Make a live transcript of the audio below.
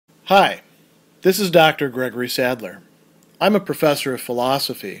Hi, this is Dr. Gregory Sadler. I'm a professor of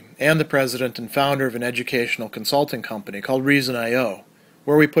philosophy and the president and founder of an educational consulting company called Reason.io,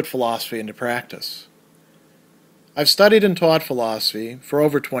 where we put philosophy into practice. I've studied and taught philosophy for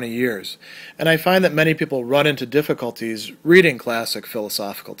over 20 years, and I find that many people run into difficulties reading classic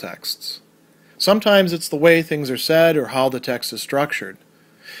philosophical texts. Sometimes it's the way things are said or how the text is structured.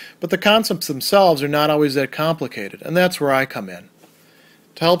 But the concepts themselves are not always that complicated, and that's where I come in.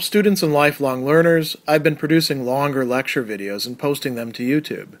 To help students and lifelong learners, I've been producing longer lecture videos and posting them to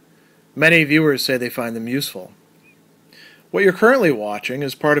YouTube. Many viewers say they find them useful. What you're currently watching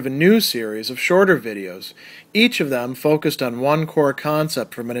is part of a new series of shorter videos, each of them focused on one core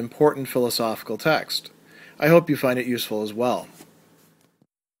concept from an important philosophical text. I hope you find it useful as well.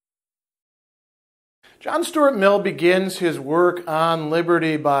 John Stuart Mill begins his work on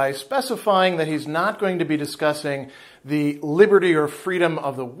liberty by specifying that he's not going to be discussing the liberty or freedom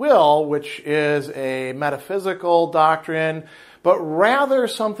of the will, which is a metaphysical doctrine, but rather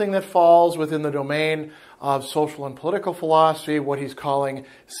something that falls within the domain of social and political philosophy, what he's calling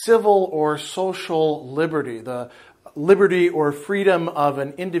civil or social liberty, the liberty or freedom of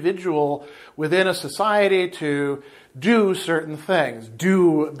an individual within a society to do certain things,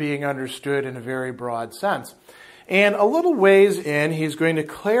 do being understood in a very broad sense. And a little ways in, he's going to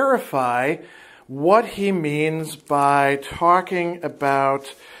clarify what he means by talking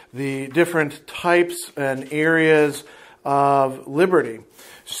about the different types and areas of liberty.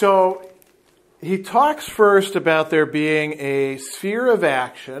 So he talks first about there being a sphere of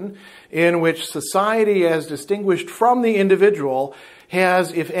action in which society, as distinguished from the individual,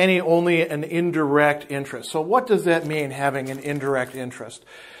 has, if any, only an indirect interest. So what does that mean, having an indirect interest?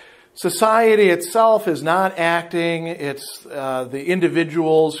 Society itself is not acting, it's the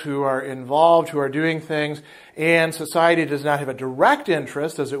individuals who are involved, who are doing things, and society does not have a direct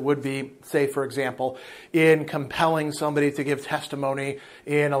interest, as it would be, say, for example, in compelling somebody to give testimony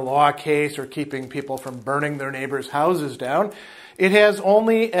in a law case or keeping people from burning their neighbors' houses down. It has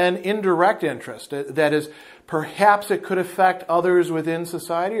only an indirect interest. That is, perhaps it could affect others within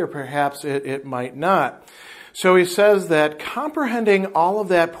society, or perhaps it might not. So he says that comprehending all of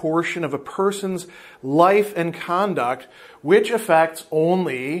that portion of a person's life and conduct, which affects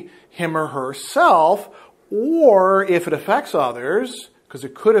only him or herself, or if it affects others, because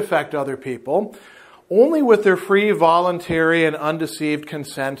it could affect other people, only with their free, voluntary, and undeceived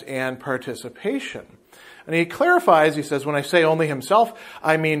consent and participation. And he clarifies, he says, when I say only himself,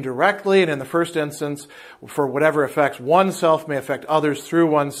 I mean directly, and in the first instance, for whatever affects oneself may affect others through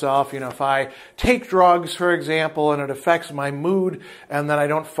oneself. You know, if I take drugs, for example, and it affects my mood, and then I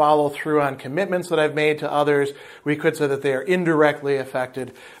don't follow through on commitments that I've made to others, we could say that they are indirectly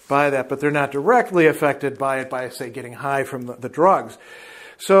affected by that, but they're not directly affected by it by, say, getting high from the drugs.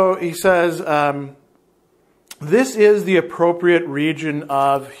 So he says, this is the appropriate region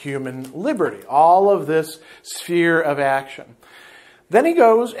of human liberty, all of this sphere of action. Then he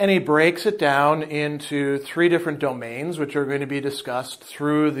goes and he breaks it down into three different domains, which are going to be discussed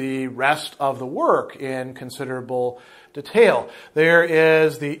through the rest of the work in considerable detail. There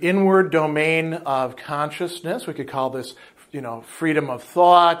is the inward domain of consciousness. We could call this, freedom of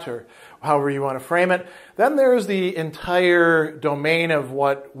thought, or however you want to frame it. Then there's the entire domain of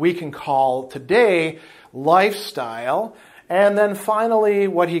what we can call today lifestyle, and then finally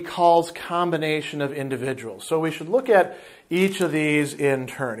what he calls combination of individuals. So we should look at each of these in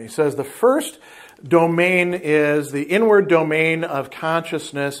turn. He says the first domain is the inward domain of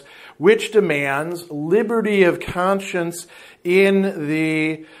consciousness, which demands liberty of conscience in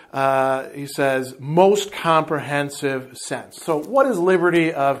the, he says, most comprehensive sense. So what is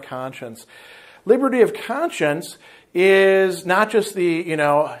liberty of conscience? Liberty of conscience is not just the,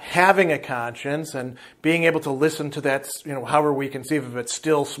 having a conscience and being able to listen to that, however we conceive of it,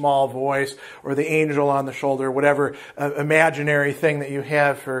 still small voice or the angel on the shoulder, whatever imaginary thing that you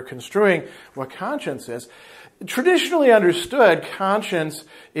have for construing what conscience is. Traditionally understood, conscience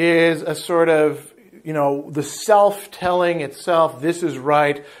is a sort of, the self-telling itself, this is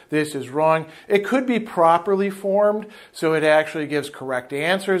right, this is wrong. It could be properly formed, so it actually gives correct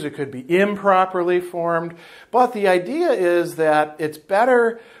answers. It could be improperly formed. But the idea is that it's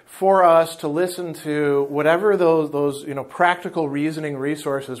better for us to listen to whatever those practical reasoning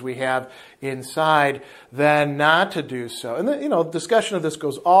resources we have inside than not to do so. And the discussion of this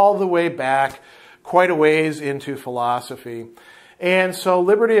goes all the way back quite a ways into philosophy. And so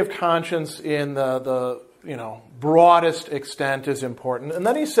liberty of conscience in the broadest extent is important. And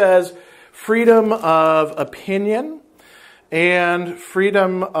then he says freedom of opinion and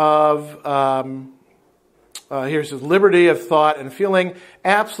freedom of Here it says, liberty of thought and feeling,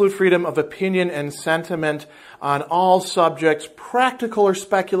 absolute freedom of opinion and sentiment on all subjects, practical or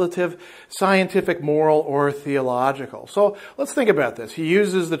speculative, scientific, moral, or theological. So let's think about this. He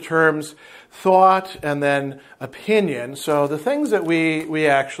uses the terms thought and then opinion. So the things that we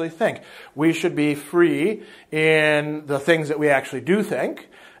actually think. We should be free in the things that we actually do think,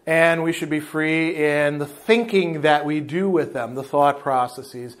 and we should be free in the thinking that we do with them, the thought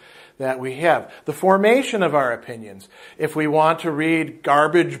processes that we have. The formation of our opinions. If we want to read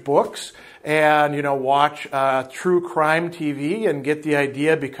garbage books and, watch true crime TV and get the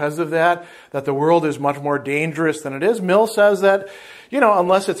idea because of that the world is much more dangerous than it is, Mill says that,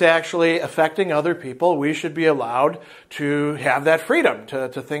 unless it's actually affecting other people, we should be allowed to have that freedom to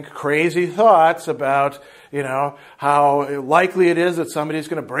think crazy thoughts about, how likely it is that somebody's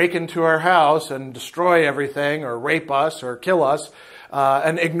going to break into our house and destroy everything or rape us or kill us.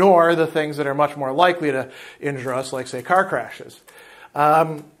 And ignore the things that are much more likely to injure us, like, say, car crashes.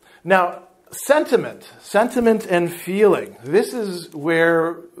 Now, sentiment and feeling. This is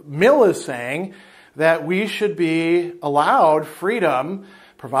where Mill is saying that we should be allowed freedom,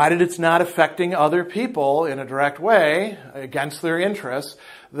 provided it's not affecting other people in a direct way against their interests,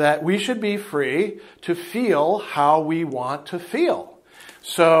 that we should be free to feel how we want to feel.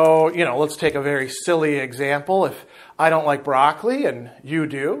 So, let's take a very silly example. If I don't like broccoli and you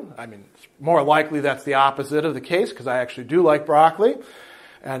do, it's more likely that's the opposite of the case because I actually do like broccoli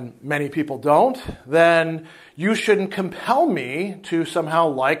and many people don't, then you shouldn't compel me to somehow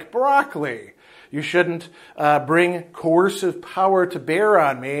like broccoli. You shouldn't bring coercive power to bear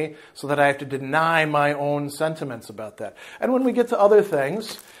on me so that I have to deny my own sentiments about that. And when we get to other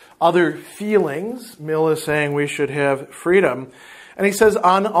things, other feelings, Mill is saying we should have freedom. And he says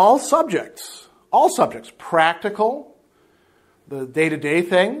on all subjects, practical, the day-to-day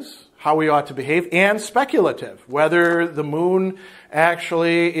things, how we ought to behave, and speculative, whether the moon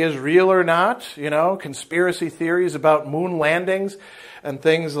actually is real or not, conspiracy theories about moon landings and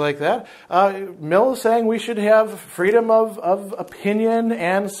things like that. Mill is saying we should have freedom of opinion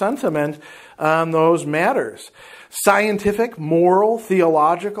and sentiment on those matters. Scientific, moral,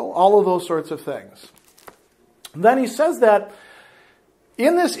 theological, all of those sorts of things. Then he says that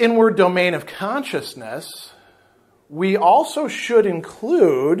in this inward domain of consciousness, we also should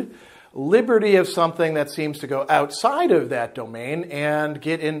include liberty of something that seems to go outside of that domain and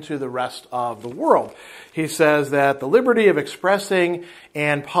get into the rest of the world. He says that the liberty of expressing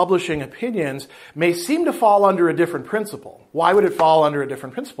and publishing opinions may seem to fall under a different principle. Why would it fall under a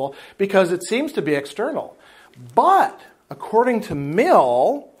different principle? Because it seems to be external. But according to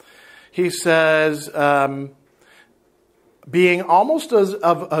Mill, he says, being almost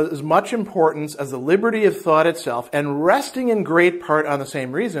as much importance as the liberty of thought itself and resting in great part on the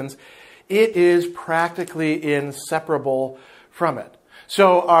same reasons, it is practically inseparable from it.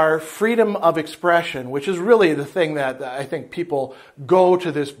 So our freedom of expression, which is really the thing that I think people go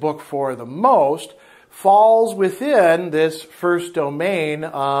to this book for the most, falls within this first domain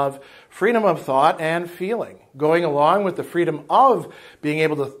of freedom of thought and feeling. Going along with the freedom of being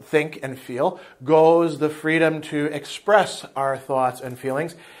able to think and feel goes the freedom to express our thoughts and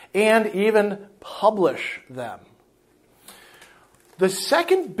feelings and even publish them. The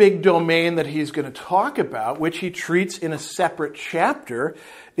second big domain that he's going to talk about, which he treats in a separate chapter,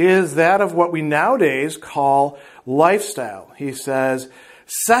 is that of what we nowadays call lifestyle. He says,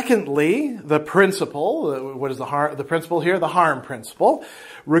 secondly, the principle, what is the principle here? The harm principle,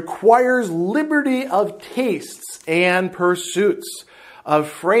 requires liberty of tastes and pursuits, of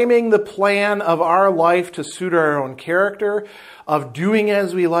framing the plan of our life to suit our own character, of doing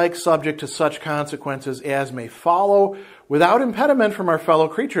as we like subject to such consequences as may follow, without impediment from our fellow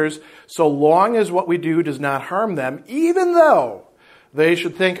creatures, so long as what we do does not harm them, even though they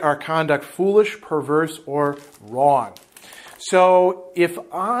should think our conduct foolish, perverse, or wrong. So if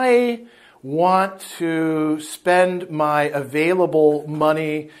I want to spend my available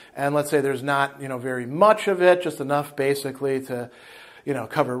money, and let's say there's not, very much of it, just enough basically to,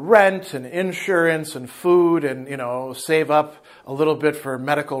 cover rent and insurance and food and, save up a little bit for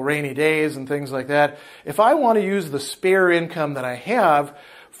medical rainy days and things like that. If I want to use the spare income that I have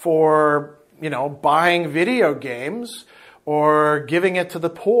for, buying video games or giving it to the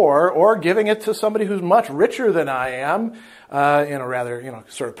poor or giving it to somebody who's much richer than I am, in a rather,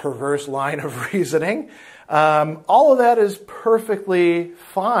 sort of perverse line of reasoning, all of that is perfectly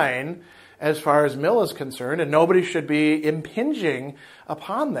fine as far as Mill is concerned, and nobody should be impinging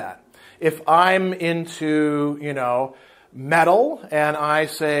upon that. If I'm into, metal and I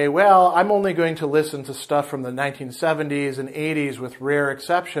say, well, I'm only going to listen to stuff from the 1970s and 80s with rare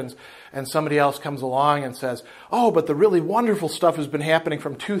exceptions, and somebody else comes along and says, oh, but the really wonderful stuff has been happening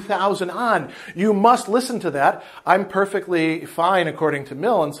from 2000 on. You must listen to that. I'm perfectly fine, according to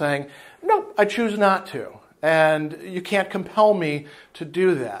Mill, in saying, no, I choose not to. And you can't compel me to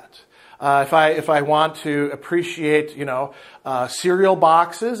do that. If I want to appreciate, cereal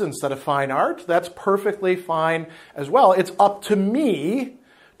boxes instead of fine art, that's perfectly fine as well. It's up to me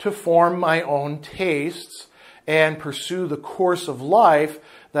to form my own tastes and pursue the course of life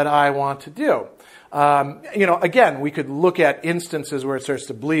that I want to do. Again, we could look at instances where it starts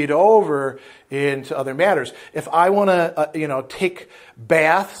to bleed over into other matters. If I want to, take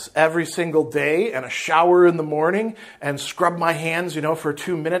baths every single day and a shower in the morning and scrub my hands, for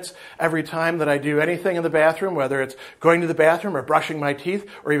 2 minutes every time that I do anything in the bathroom, whether it's going to the bathroom or brushing my teeth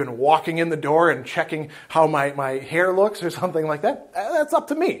or even walking in the door and checking how my hair looks or something like that, that's up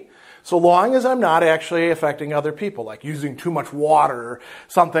to me. So long as I'm not actually affecting other people, like using too much water or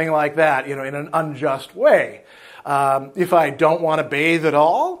something like that, in an unjust way. If I don't want to bathe at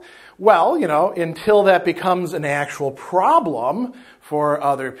all, well, until that becomes an actual problem for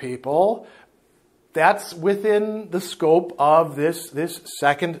other people, that's within the scope of this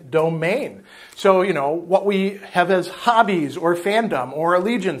second domain. So, what we have as hobbies or fandom or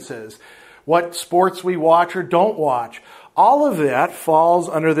allegiances, what sports we watch or don't watch, all of that falls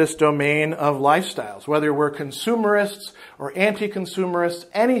under this domain of lifestyles, whether we're consumerists or anti-consumerists,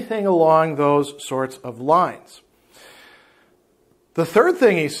 anything along those sorts of lines. The third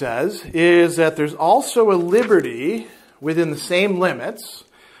thing he says is that there's also a liberty within the same limits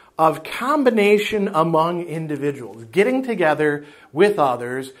of combination among individuals, getting together with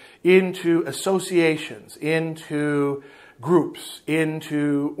others into associations, into groups,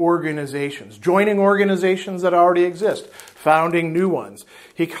 into organizations, joining organizations that already exist, founding new ones.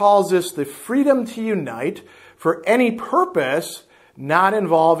 He calls this the freedom to unite for any purpose not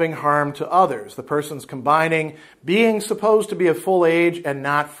involving harm to others. The person's combining being supposed to be of full age and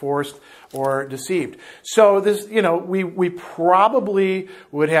not forced or deceived. So this, we probably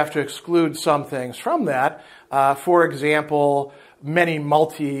would have to exclude some things from that. For example, many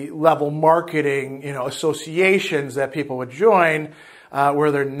multi-level marketing, associations that people would join,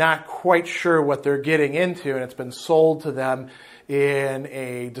 where they're not quite sure what they're getting into and it's been sold to them in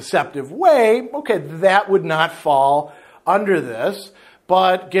a deceptive way. Okay, that would not fall under this.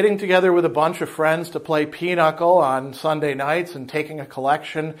 But getting together with a bunch of friends to play pinochle on Sunday nights and taking a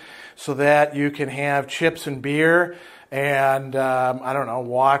collection so that you can have chips and beer and,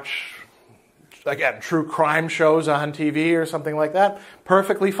 watch, again, true crime shows on TV or something like that,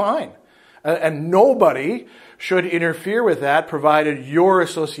 perfectly fine. And nobody should interfere with that, provided your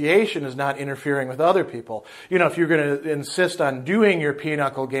association is not interfering with other people. If you're going to insist on doing your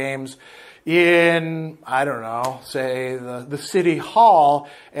pinochle games in, say the city hall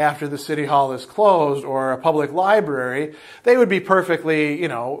after the city hall is closed, or a public library, they would be perfectly,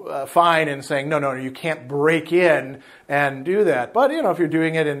 fine in saying, no, you can't break in and do that. But, if you're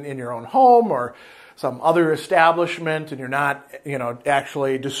doing it in your own home or some other establishment and you're not,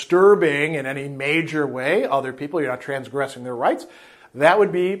 actually disturbing in any major way other people, you're not transgressing their rights, that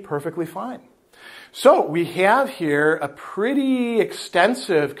would be perfectly fine. So we have here a pretty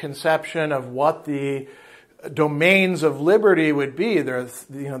extensive conception of what the domains of liberty would be. There's,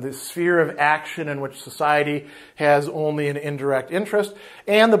 the sphere of action in which society has only an indirect interest.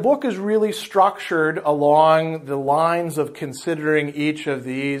 And the book is really structured along the lines of considering each of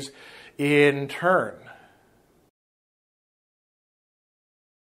these in turn.